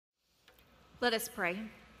Let us pray.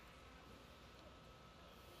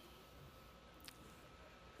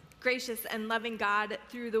 Gracious and loving God,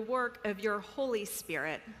 through the work of your Holy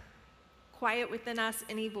Spirit, quiet within us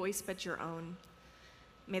any voice but your own.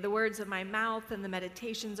 May the words of my mouth and the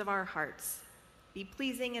meditations of our hearts be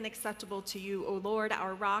pleasing and acceptable to you, O Lord,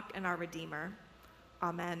 our rock and our Redeemer.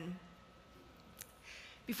 Amen.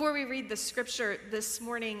 Before we read the scripture this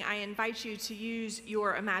morning, I invite you to use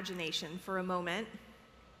your imagination for a moment.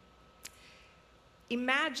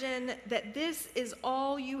 Imagine that this is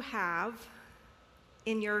all you have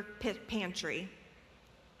in your pantry.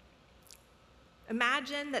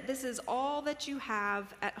 Imagine that this is all that you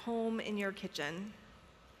have at home in your kitchen.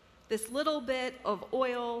 This little bit of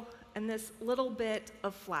oil and this little bit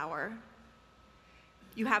of flour.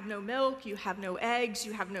 You have no milk, you have no eggs,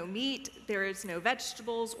 you have no meat, there is no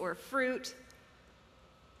vegetables or fruit.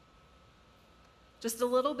 Just a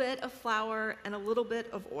little bit of flour and a little bit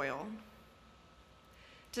of oil.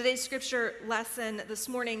 Today's scripture lesson this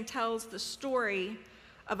morning tells the story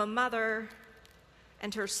of a mother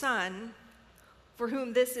and her son for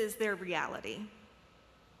whom this is their reality.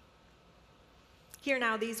 Hear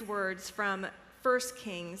now these words from 1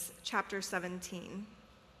 Kings chapter 17.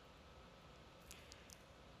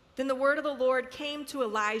 Then the word of the Lord came to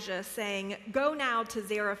Elijah, saying, "Go now to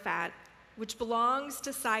Zarephath, which belongs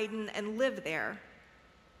to Sidon, and live there,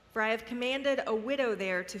 for I have commanded a widow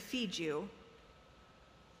there to feed you."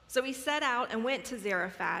 So he set out and went to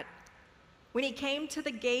Zarephath. When he came to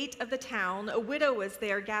the gate of the town, a widow was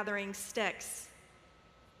there gathering sticks.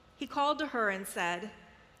 He called to her and said,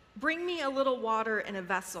 "Bring me a little water in a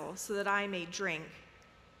vessel so that I may drink."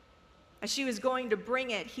 As she was going to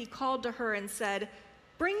bring it, he called to her and said,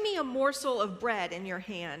 "Bring me a morsel of bread in your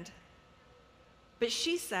hand." But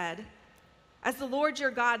she said, "As the Lord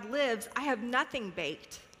your God lives, I have nothing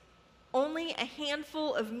baked, only a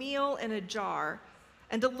handful of meal in a jar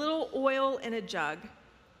and a little oil in a jug.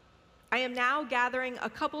 I am now gathering a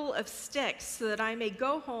couple of sticks so that I may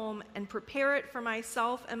go home and prepare it for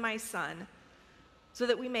myself and my son, so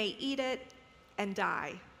that we may eat it and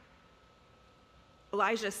die."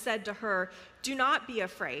 Elijah said to her, "Do not be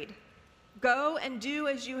afraid. Go and do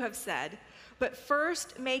as you have said, but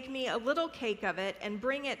first make me a little cake of it and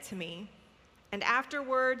bring it to me, and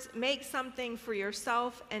afterwards make something for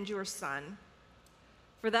yourself and your son.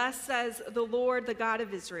 For thus says the Lord, the God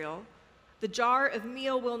of Israel, the jar of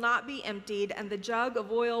meal will not be emptied and the jug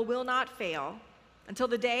of oil will not fail until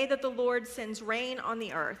the day that the Lord sends rain on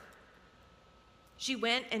the earth." She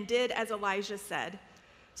went and did as Elijah said,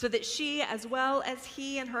 so that she, as well as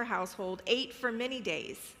he and her household, ate for many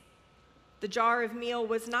days. The jar of meal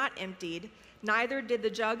was not emptied, neither did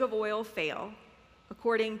the jug of oil fail,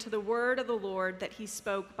 according to the word of the Lord that he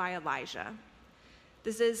spoke by Elijah.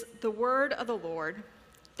 This is the word of the Lord.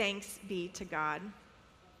 Thanks be to God.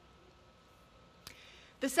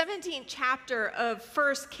 The 17th chapter of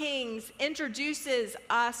 1 Kings introduces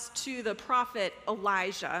us to the prophet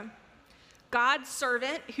Elijah, God's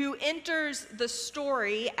servant who enters the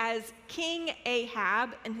story as King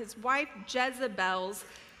Ahab and his wife Jezebel's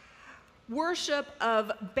worship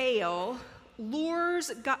of Baal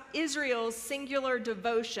lures Israel's singular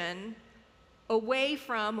devotion away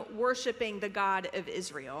from worshiping the God of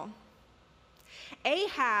Israel.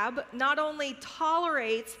 Ahab not only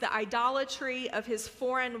tolerates the idolatry of his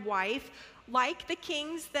foreign wife, like the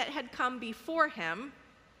kings that had come before him,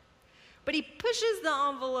 but he pushes the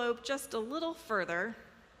envelope just a little further.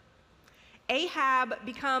 Ahab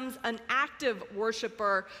becomes an active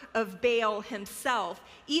worshiper of Baal himself,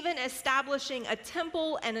 even establishing a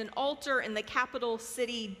temple and an altar in the capital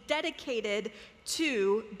city dedicated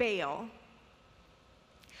to Baal.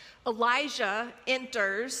 Elijah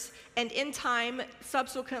enters, and in time,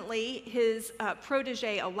 subsequently, his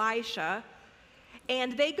protege Elisha,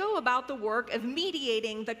 and they go about the work of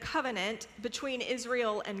mediating the covenant between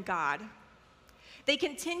Israel and God. They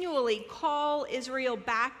continually call Israel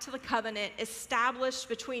back to the covenant established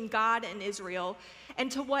between God and Israel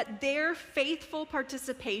and to what their faithful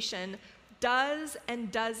participation does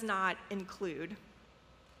and does not include.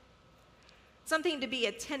 Something to be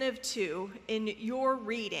attentive to in your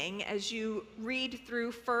reading as you read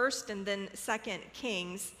through 1st and then 2nd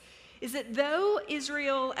Kings is that though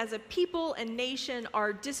Israel as a people and nation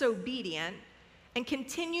are disobedient and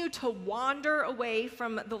continue to wander away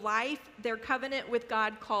from the life their covenant with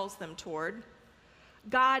God calls them toward,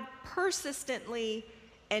 God persistently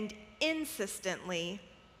and insistently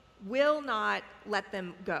will not let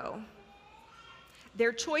them go.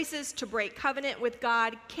 Their choices to break covenant with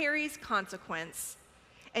God carries consequence,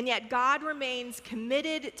 and yet God remains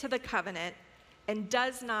committed to the covenant and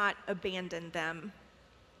does not abandon them.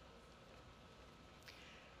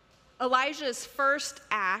 Elijah's first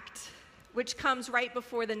act, which comes right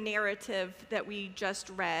before the narrative that we just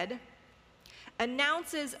read,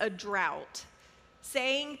 announces a drought,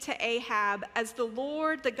 saying to Ahab, "As the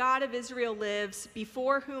Lord, the God of Israel lives,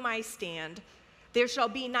 before whom I stand, there shall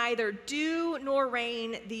be neither dew nor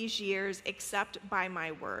rain these years except by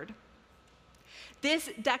my word."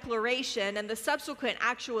 This declaration and the subsequent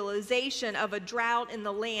actualization of a drought in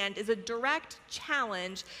the land is a direct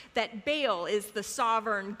challenge that Baal is the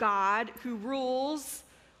sovereign God who rules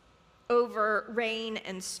over rain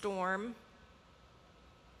and storm.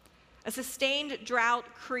 A sustained drought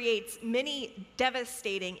creates many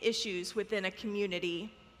devastating issues within a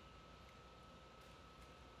community.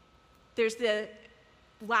 There's the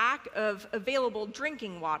lack of available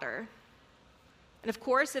drinking water. And of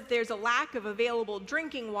course, if there's a lack of available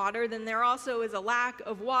drinking water, then there also is a lack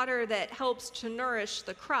of water that helps to nourish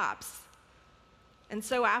the crops. And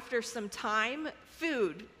so after some time,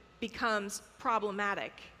 food becomes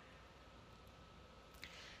problematic.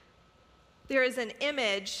 There is an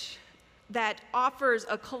image that offers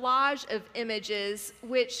a collage of images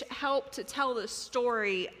which help to tell the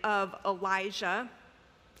story of Elijah.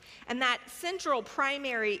 And that central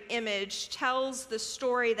primary image tells the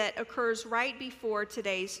story that occurs right before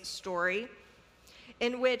today's story,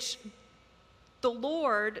 in which the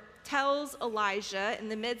Lord tells Elijah in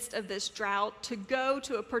the midst of this drought to go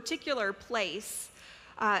to a particular place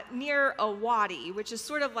near a wadi, which is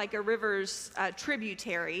sort of like a river's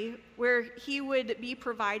tributary, where he would be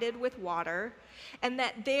provided with water, and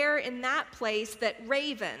that there in that place that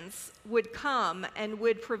ravens would come and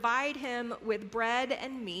would provide him with bread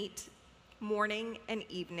and meat morning and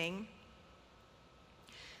evening.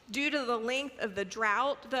 Due to the length of the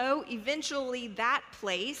drought, though, eventually that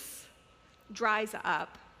place dries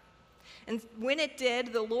up. And when it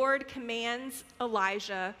did, the Lord commands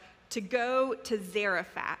Elijah to go to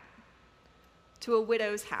Zarephath, to a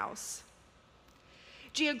widow's house.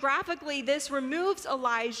 Geographically, this removes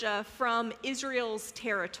Elijah from Israel's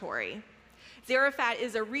territory. Zarephath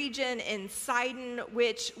is a region in Sidon,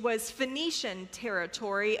 which was Phoenician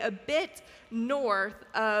territory, a bit north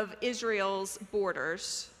of Israel's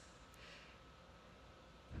borders.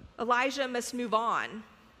 Elijah must move on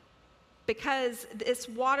because this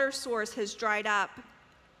water source has dried up.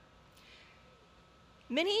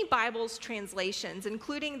 Many Bible's translations,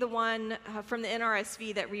 including the one from the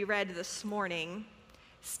NRSV that we read this morning,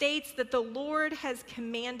 states that the Lord has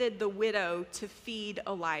commanded the widow to feed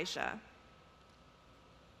Elijah,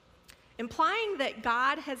 implying that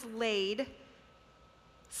God has laid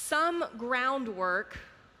some groundwork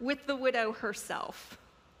with the widow herself.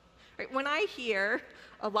 Right? When I hear,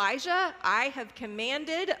 "Elijah, I have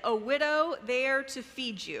commanded a widow there to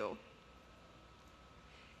feed you,"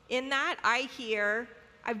 in that I hear,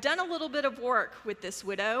 "I've done a little bit of work with this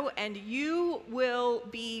widow, and you will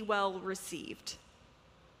be well received."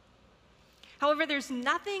 However, there's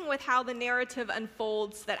nothing with how the narrative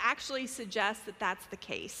unfolds that actually suggests that that's the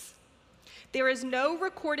case. There is no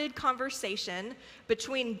recorded conversation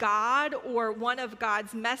between God or one of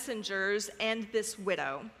God's messengers and this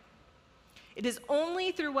widow. It is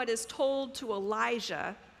only through what is told to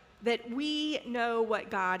Elijah that we know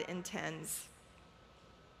what God intends.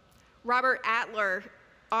 Robert Adler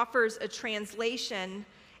offers a translation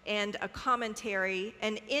and a commentary,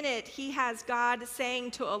 and in it he has God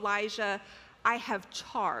saying to Elijah, I have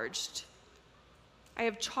charged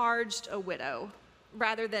a widow,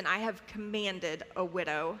 rather than I have commanded a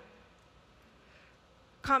widow.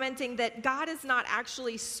 Commenting that God has not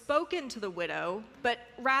actually spoken to the widow, but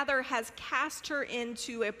rather has cast her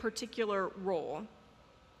into a particular role.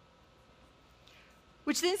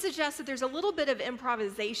 Which then suggests that there's a little bit of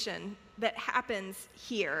improvisation that happens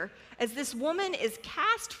here, as this woman is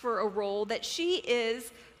cast for a role that she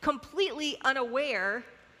is completely unaware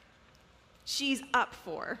she's up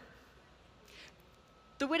for.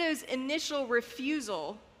 The widow's initial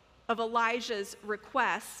refusal of Elijah's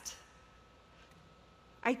request,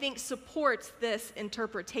 I think, supports this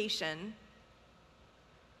interpretation.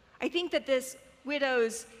 I think that this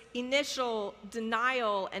widow's initial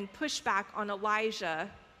denial and pushback on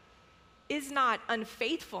Elijah is not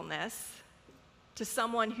unfaithfulness to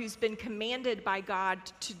someone who's been commanded by God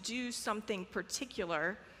to do something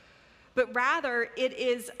particular, but rather it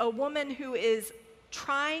is a woman who is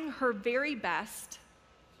trying her very best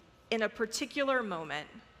in a particular moment.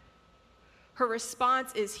 Her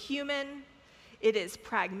response is human, it is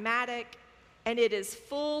pragmatic, and it is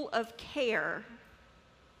full of care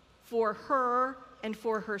for her and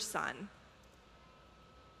for her son.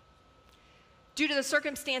 Due to the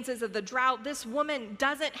circumstances of the drought, this woman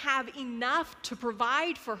doesn't have enough to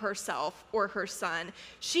provide for herself or her son.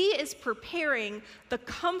 She is preparing the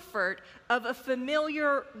comfort of a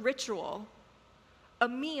familiar ritual, a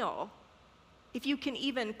meal, if you can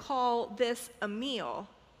even call this a meal.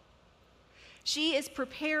 She is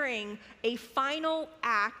preparing a final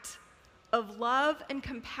act of love and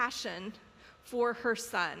compassion for her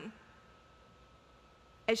son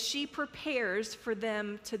as she prepares for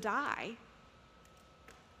them to die.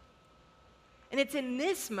 And it's in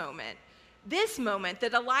this moment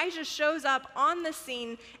that Elijah shows up on the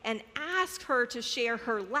scene and asks her to share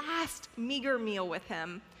her last meager meal with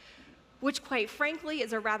him, which quite frankly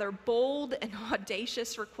is a rather bold and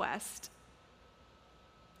audacious request.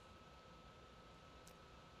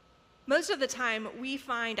 Most of the time, we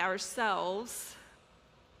find ourselves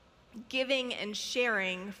giving and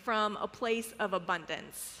sharing from a place of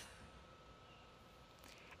abundance.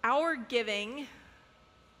 Our giving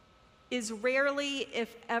is rarely,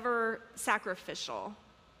 if ever, sacrificial.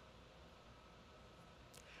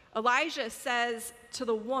 Elijah says to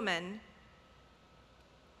the woman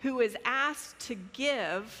who is asked to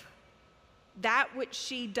give that which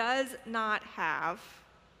she does not have,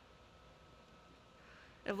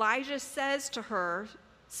 Elijah says to her,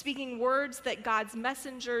 speaking words that God's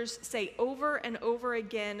messengers say over and over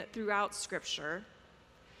again throughout Scripture,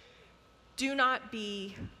 "Do not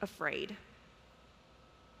be afraid.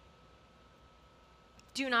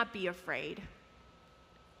 Do not be afraid."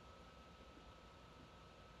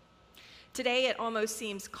 Today, it almost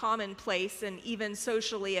seems commonplace and even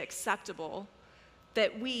socially acceptable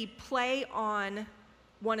that we play on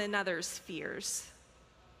one another's fears.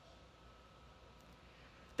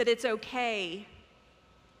 That it's okay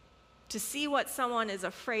to see what someone is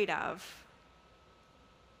afraid of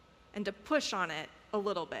and to push on it a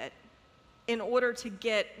little bit in order to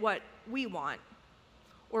get what we want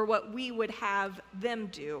or what we would have them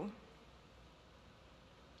do.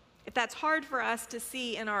 If that's hard for us to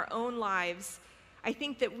see in our own lives, I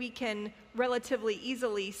think that we can relatively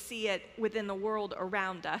easily see it within the world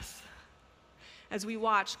around us as we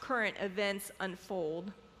watch current events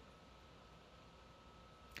unfold.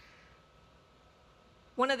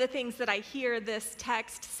 One of the things that I hear this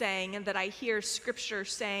text saying and that I hear Scripture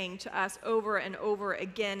saying to us over and over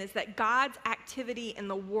again is that God's activity in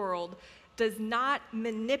the world does not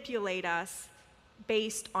manipulate us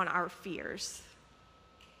based on our fears.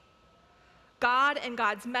 God and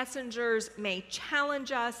God's messengers may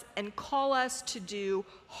challenge us and call us to do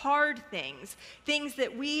hard things, things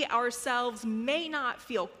that we ourselves may not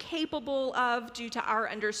feel capable of due to our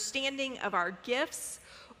understanding of our gifts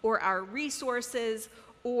or our resources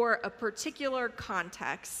or a particular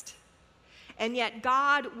context. And yet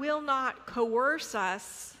God will not coerce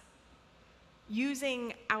us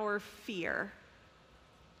using our fear.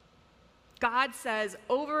 God says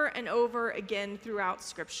over and over again throughout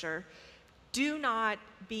Scripture, "Do not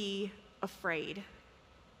be afraid."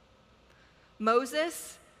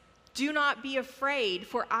 Moses, "Do not be afraid,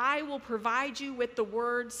 for I will provide you with the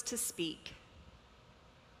words to speak."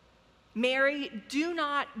 Mary, "Do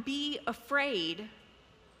not be afraid,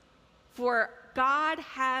 for God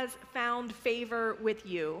has found favor with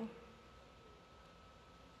you."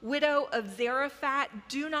 Widow of Zarephath,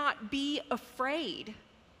 "Do not be afraid.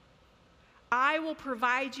 I will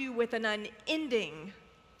provide you with an unending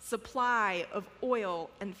supply of oil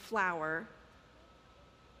and flour."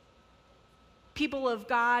 People of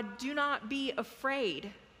God, do not be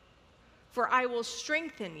afraid, for I will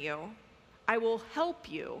strengthen you. I will help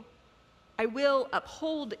you. I will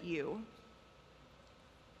uphold you.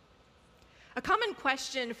 A common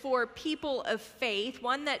question for people of faith,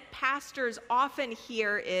 one that pastors often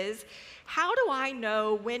hear, is, how do I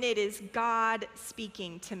know when it is God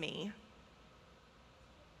speaking to me?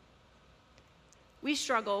 We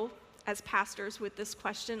struggle as pastors with this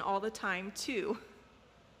question all the time, too.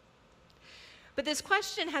 But this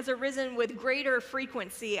question has arisen with greater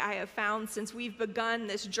frequency, I have found, since we've begun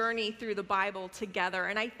this journey through the Bible together.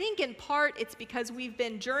 And I think in part it's because we've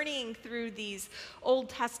been journeying through these Old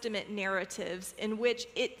Testament narratives in which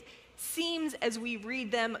it seems, as we read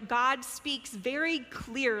them, God speaks very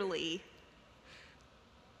clearly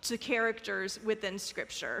to characters within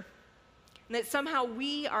Scripture. And that somehow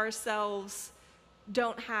we ourselves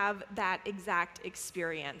don't have that exact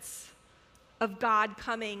experience of God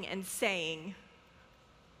coming and saying.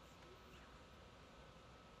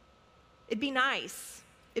 It'd be nice.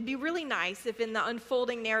 It'd be really nice if in the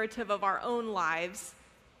unfolding narrative of our own lives,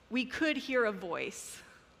 we could hear a voice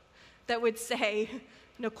that would say,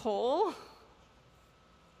 "Nicole,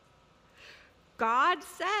 God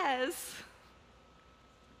says."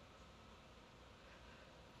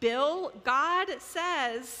 Bill, God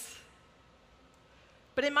says,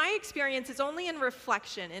 but in my experience, it's only in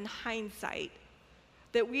reflection, in hindsight,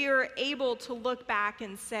 that we are able to look back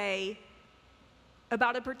and say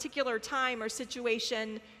about a particular time or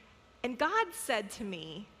situation, and God said to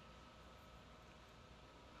me.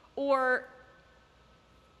 Or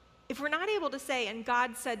if we're not able to say, and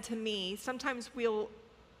God said to me, sometimes we'll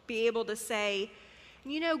be able to say,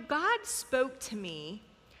 God spoke to me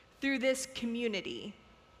through this community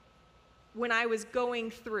when I was going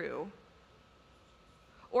through.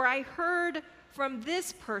 Or I heard from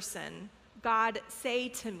this person, God say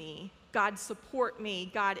to me, God support me,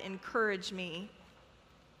 God encourage me.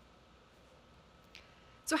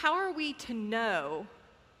 So how are we to know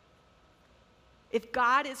if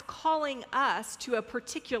God is calling us to a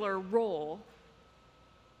particular role?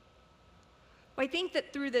 Well, I think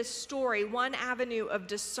that through this story, one avenue of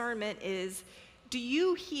discernment is, do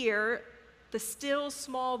you hear the still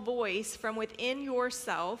small voice from within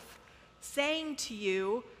yourself saying to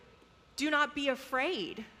you, do not be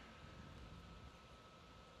afraid?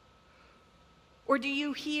 Or do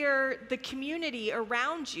you hear the community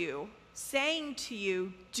around you saying to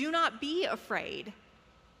you, do not be afraid?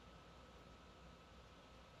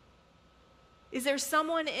 Is there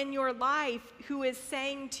someone in your life who is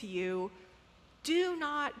saying to you, do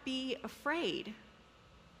not be afraid?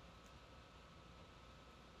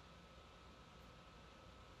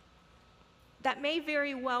 That may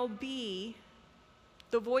very well be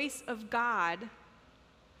the voice of God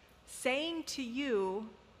saying to you,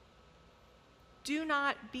 do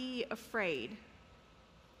not be afraid.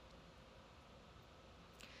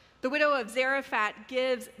 The widow of Zarephath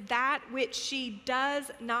gives that which she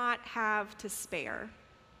does not have to spare.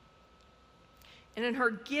 And in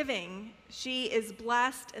her giving, she is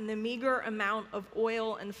blessed, and the meager amount of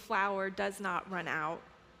oil and flour does not run out.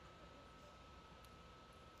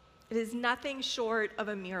 It is nothing short of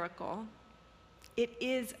a miracle. It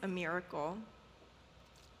is a miracle.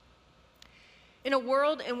 In a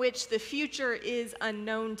world in which the future is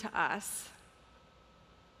unknown to us,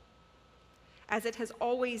 as it has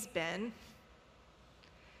always been,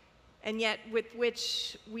 and yet with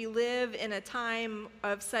which we live in a time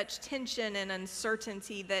of such tension and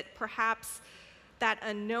uncertainty that perhaps that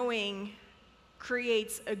unknowing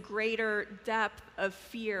creates a greater depth of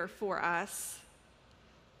fear for us.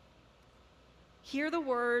 Hear the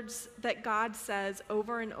words that God says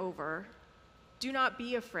over and over, do not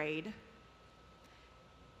be afraid.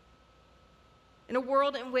 In a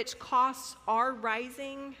world in which costs are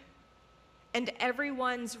rising and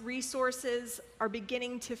everyone's resources are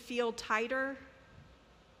beginning to feel tighter,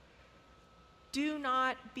 do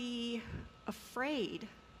not be afraid.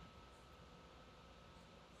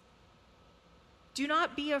 Do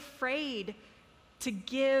not be afraid to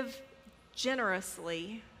give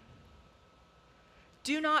generously.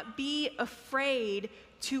 Do not be afraid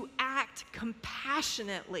to act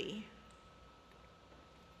compassionately.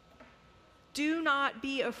 Do not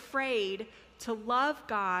be afraid to love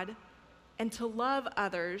God and to love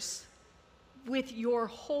others with your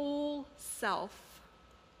whole self.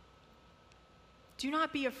 Do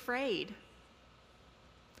not be afraid.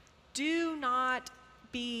 Do not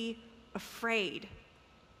be afraid.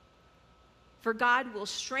 For God will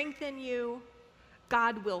strengthen you,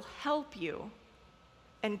 God will help you,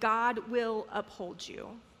 and God will uphold you.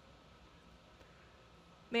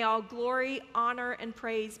 May all glory, honor, and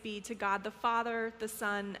praise be to God the Father, the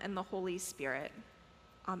Son, and the Holy Spirit.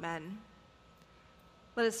 Amen.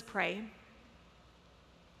 Let us pray.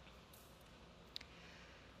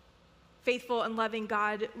 Faithful and loving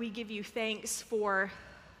God, we give you thanks for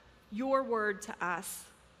your word to us,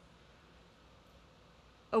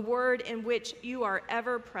 a word in which you are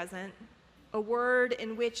ever present, a word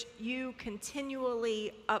in which you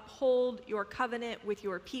continually uphold your covenant with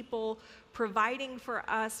your people, providing for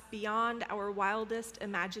us beyond our wildest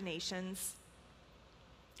imaginations.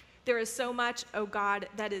 There is so much, O God,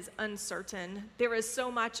 that is uncertain. There is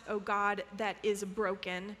so much, O God, that is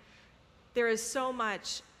broken. There is so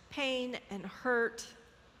much pain and hurt,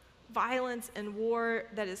 violence and war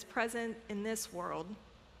that is present in this world.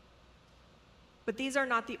 But these are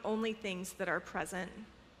not the only things that are present.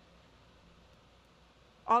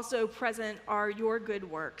 Also present are your good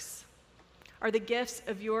works, are the gifts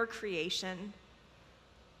of your creation,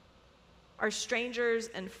 are strangers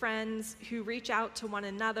and friends who reach out to one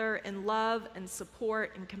another in love and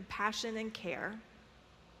support and compassion and care.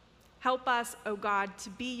 Help us, O God, to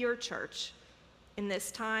be your church in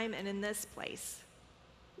this time and in this place.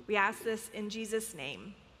 We ask this in Jesus'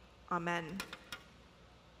 name. Amen.